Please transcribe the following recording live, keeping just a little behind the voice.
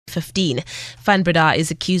15. Van Breda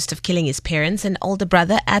is accused of killing his parents and older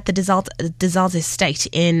brother at the Dizals estate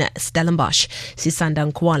in Stellenbosch.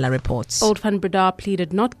 Sisanda Nkwala reports. Old Van Breda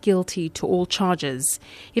pleaded not guilty to all charges.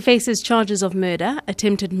 He faces charges of murder,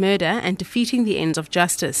 attempted murder and defeating the ends of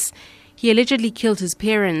justice. He allegedly killed his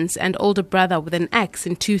parents and older brother with an axe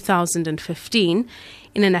in 2015.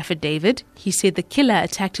 In an affidavit, he said the killer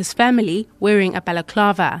attacked his family wearing a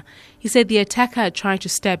balaclava. He said the attacker tried to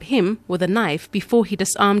stab him with a knife before he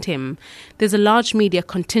disarmed him. There's a large media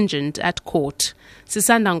contingent at court.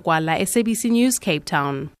 Sisanda Nkwala, SABC News, Cape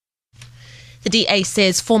Town. The DA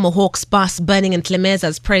says former Hawks boss Burning and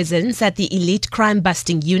Kleynhans's presence at the elite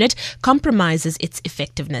crime-busting unit compromises its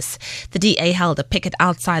effectiveness. The DA held a picket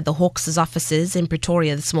outside the Hawks' offices in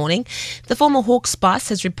Pretoria this morning. The former Hawks boss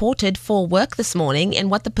has reported for work this morning in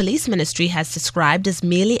what the police ministry has described as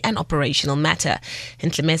merely an operational matter.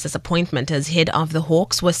 And Kleynhans's appointment as head of the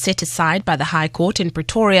Hawks was set aside by the High Court in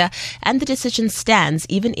Pretoria, and the decision stands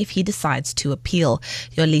even if he decides to appeal.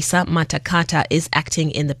 Yolisa Matakata is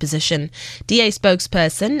acting in the position. DA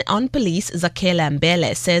spokesperson on police Zakela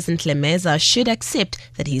Mbele says Kleynhans should accept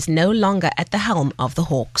that he's no longer at the helm of the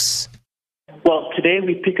Hawks. Well, today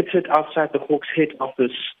we picketed outside the Hawks head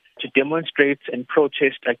office to demonstrate and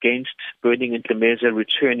protest against Burning and Kleynhans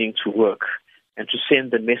returning to work and to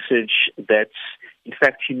send the message that, in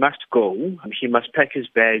fact, he must go. He must pack his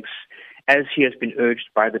bags as he has been urged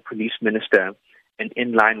by the police minister and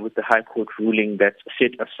in line with the High Court ruling that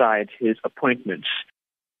set aside his appointments.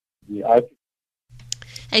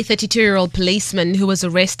 A 32-year-old policeman who was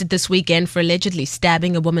arrested this weekend for allegedly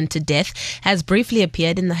stabbing a woman to death has briefly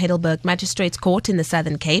appeared in the Heidelberg Magistrates Court in the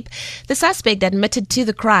Southern Cape. The suspect admitted to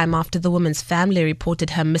the crime after the woman's family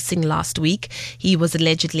reported her missing last week. He was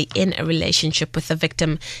allegedly in a relationship with the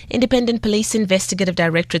victim. Independent Police Investigative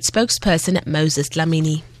Directorate spokesperson Moses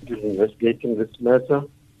Dlamini. Investigating this matter,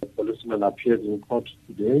 the policeman appeared in court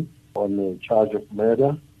today on a charge of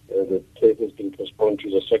murder. The case has been postponed to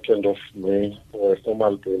the 2nd of May for a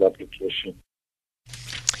formal bail application.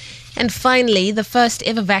 And finally, the first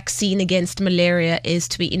ever vaccine against malaria is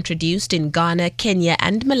to be introduced in Ghana, Kenya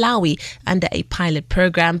and Malawi under a pilot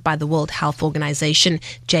program by the World Health Organization.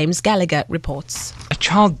 James Gallagher reports. A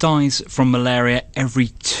child dies from malaria every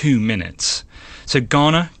 2 minutes. So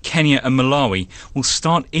Ghana, Kenya and Malawi will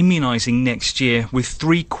start immunising next year, with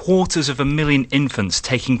 750,000 infants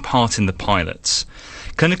taking part in the pilots.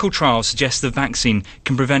 Clinical trials suggest the vaccine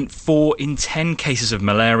can prevent 4 in 10 cases of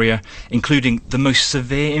malaria, including the most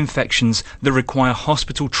severe infections that require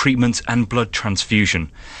hospital treatment and blood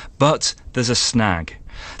transfusion. But there's a snag.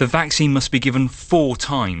 The vaccine must be given 4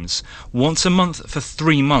 times, once a month for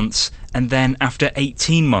 3 months and then after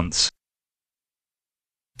 18 months.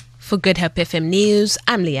 For Good Hope FM News,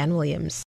 I'm Leanne Williams.